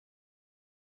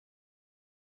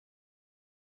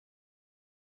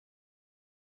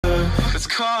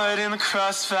caught in the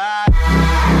crossfire.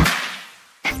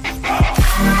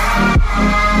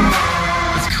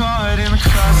 It's caught in the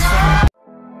crossfire.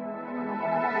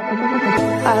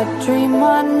 I dream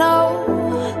I know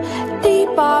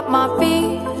deep up my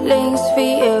feelings for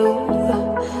you.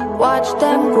 Watch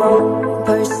them grow,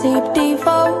 perceive,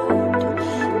 devote.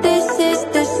 This is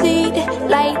the seed,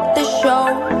 light the show.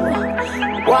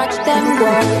 Watch them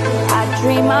grow. I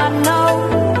dream I know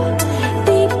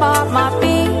deep up my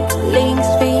feelings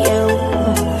for you.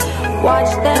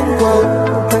 Watch them grow,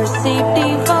 perceive,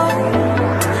 devote.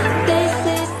 This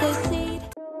is the seed.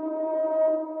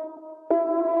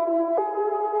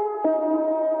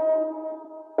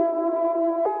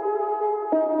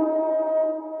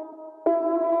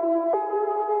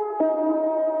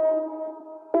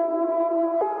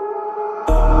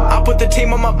 I put the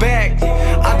team on my back,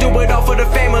 I do it all for the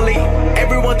family.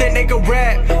 Everyone think they can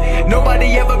rap,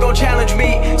 nobody ever gon' challenge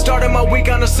me. Starting my week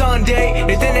on a Sunday,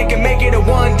 they think they can make it in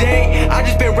one day. I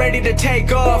just been ready to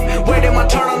take off, waiting my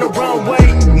turn on the runway.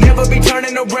 Never be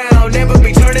turning around, never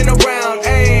be turning around,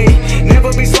 ayy.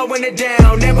 Never be slowing it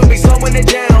down, never be slowing it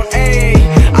down, ayy.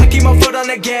 I keep my foot on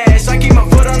the gas, I keep my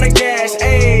foot on the gas,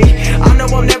 ayy. I know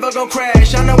I'm never gon'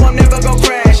 crash, I know I'm never gon'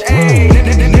 crash, ayy.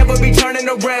 Never be turning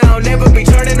around, never be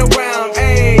turning around,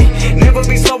 ayy. Never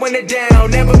be slowing it down,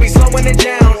 never be slowing it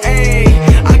down, ayy.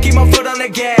 I keep my foot on the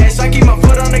gas, I keep my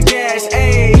foot on the gas,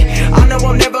 ayy. I know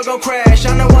I'm never gon' crash,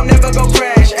 I know I'm never gon'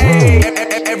 crash, ayy.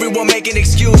 Everyone making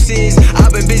excuses,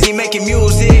 I've been busy making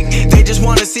music. They just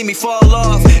wanna see me fall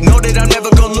off, know that I'm never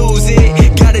gon' lose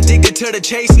it. Got addicted to the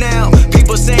chase now,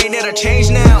 people saying that I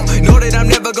changed now. Know that I'm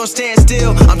never gon' stand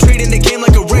still, I'm treating the game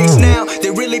like a race now. They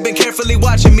really been carefully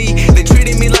watching me, they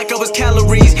treated me like I was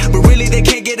calories, but really they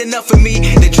can't get enough of me.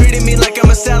 They treated me like I'm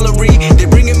a salary, they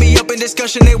bringing me up in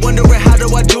discussion. They wondering how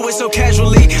do I do it so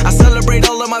casually. I celebrate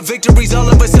all of my victories, all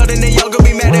of a sudden they all gonna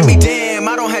be mad at me. Damn,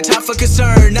 I don't have time for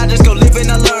concern, I just go live and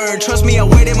I learn. Trust me, I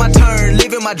waited my turn,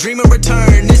 living my dream in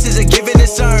return. This is a given and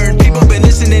earned. People been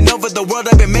listening over the world,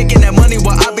 I've been making that money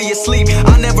while I be asleep.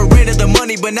 I never rented the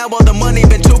money, but now all the money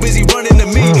been too busy running to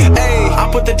me. Ayy, I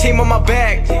put the team on my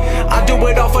back, I do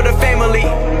it all for the family.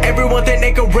 Everyone think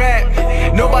they can rap,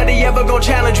 nobody ever gon'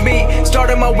 challenge me.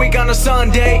 Starting my week on a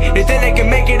Sunday, they think they can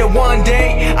make it in one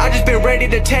day. I just been ready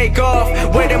to take off,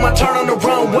 waiting my turn on the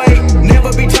runway.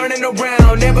 Never be turning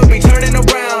around, never be turning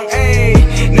around,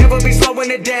 ayy. Never be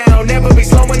slowing it down, never be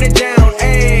slowing it down,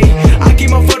 ayy. I keep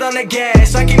my foot on the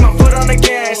gas, I keep my foot on the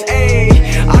gas, ayy.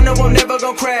 I know I'm never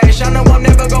gon' crash, I know I'm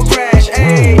never gon' crash,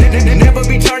 ayy. Never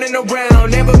be turning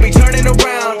around, never be turning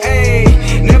around,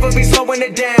 ayy. Never be slowing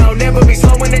it down, never be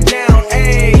slowing it down,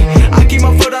 ayy. I keep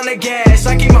my foot on the gas,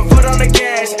 I keep my foot on the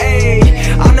gas, ayy.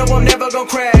 I know I'm never gon'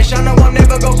 crash, I know I'm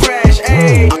never gon' crash,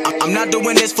 ayy. I'm not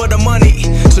doing this for the money,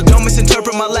 so don't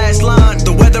misinterpret my last line.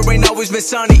 The weather ain't always been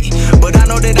sunny, but I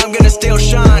know that I'm gonna still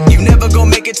shine. You never gon'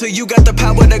 make it till you got the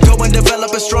power to go and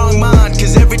develop a strong mind.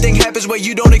 Cause everything happens where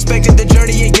you don't expect it, the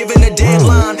journey ain't given a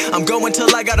deadline. I'm going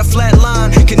till I got a flat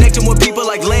line, connecting with people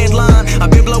like landline.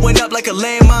 I've been blowing up like a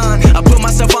landmine, I put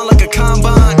myself on like a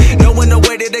combine. Knowing the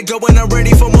way that they go and I'm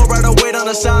ready for more, I don't wait on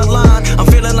the sideline. I'm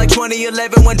feeling like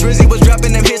 2011 when Drizzy was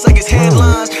dropping them hits like his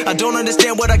headlines. I don't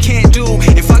understand what I can't do,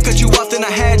 if I cut you off then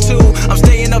I had to. I'm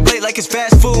staying up late like it's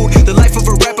fast food, the life of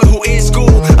a rapper who in school.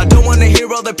 I don't wanna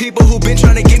hear all the people who been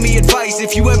trying to give me advice.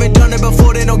 If you haven't done it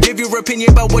before, then don't give your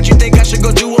opinion about what you think I should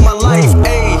go do with my life.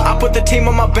 Ayy, I put the team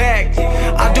on my back,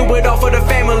 I do it all for the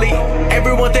family.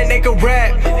 Everyone think they can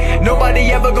rap,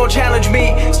 nobody ever gon' challenge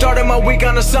me. Starting my week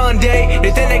on a Sunday,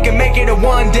 they think they can make it in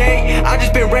one day. I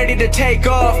just been ready to take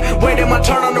off, waiting my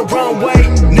turn on the runway.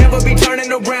 Never be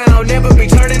turning around, never be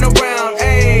turning around,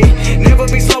 ayy. Never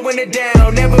be slowing it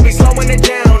down, never be slowing it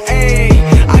down, ayy.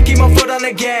 I keep my foot on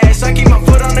the gas, I keep my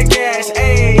foot on the gas,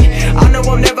 ayy. I know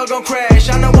I'm never gon' crash,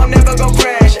 I know I'm never gon'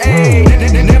 crash, ayy.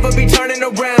 Never be turning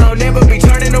around, never be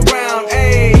turning around,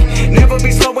 ayy. Never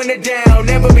be slowing it down,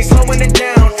 never be slowing it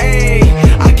down, ayy.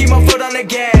 I keep my foot on the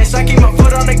gas, I keep my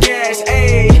foot on the gas,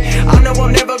 ayy. I know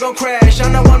I'm never gon' crash,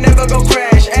 I know I'm never gon'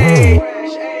 crash, ayy.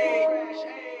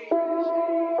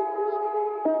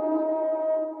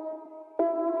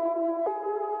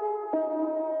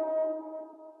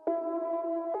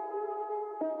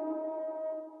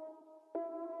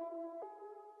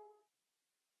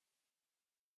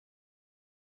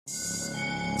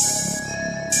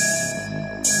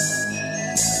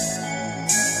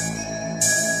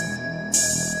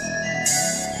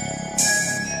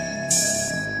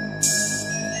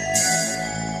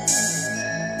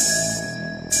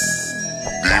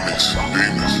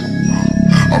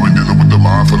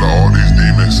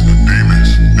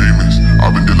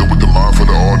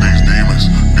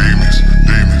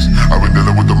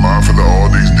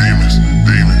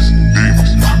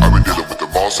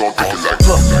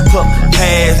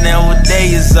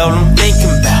 I'm thinking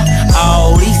about.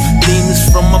 All these demons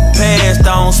from my past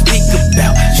I don't speak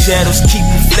about. Shadows keep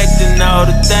reflecting all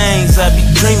the things I be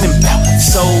dreaming about.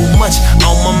 So much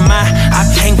on my mind, I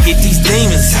can't get these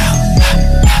demons out.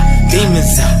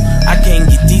 Demons out, I can't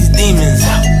get these demons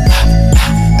out.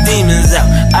 Demons out,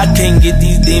 I can't get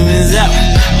these demons out.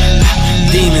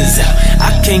 Demons out,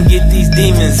 I can't get these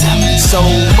demons out. So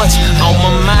much on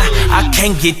my mind, I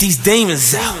can't get these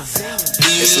demons out.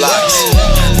 It's lies.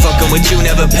 Fucking with you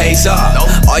never pays off.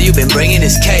 All you been bringing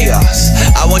is chaos.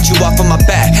 I want you off of my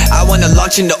back. I wanna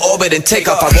launch into orbit and take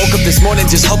off. I woke up this morning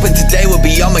just hoping today would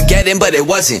be Armageddon, but it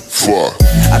wasn't.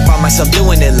 I find myself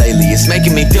doing it lately. It's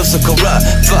making me feel so corrupt.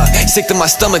 Fuck, sick to my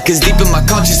stomach, cause deep in my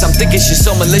conscience I'm thinking shit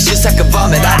so malicious I could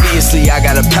vomit. Obviously I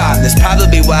got a problem. That's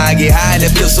probably why I get high and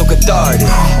it feels so cathartic.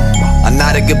 I'm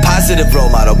not a good positive role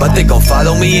model, but they gon'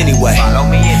 follow me anyway.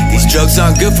 These drugs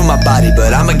aren't good for my body, but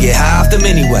I'ma get high off them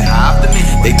anyway.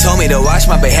 They told me to watch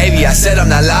my behavior, I said I'm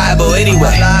not liable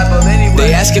anyway. They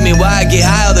asking me why I get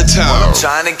high all the time, I'm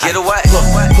trying to get away.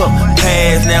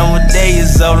 Past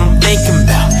nowadays is all I'm thinking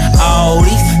about. All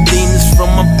these demons from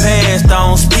my past I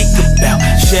don't speak about.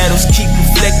 Shadows keep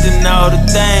reflecting all the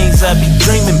things I be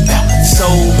dreaming about. So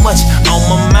much on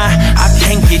my mind, I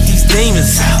can't get these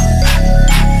demons out.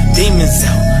 Demons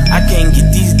out, I can't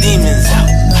get these demons out.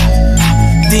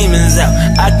 Demons out,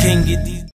 I can't get these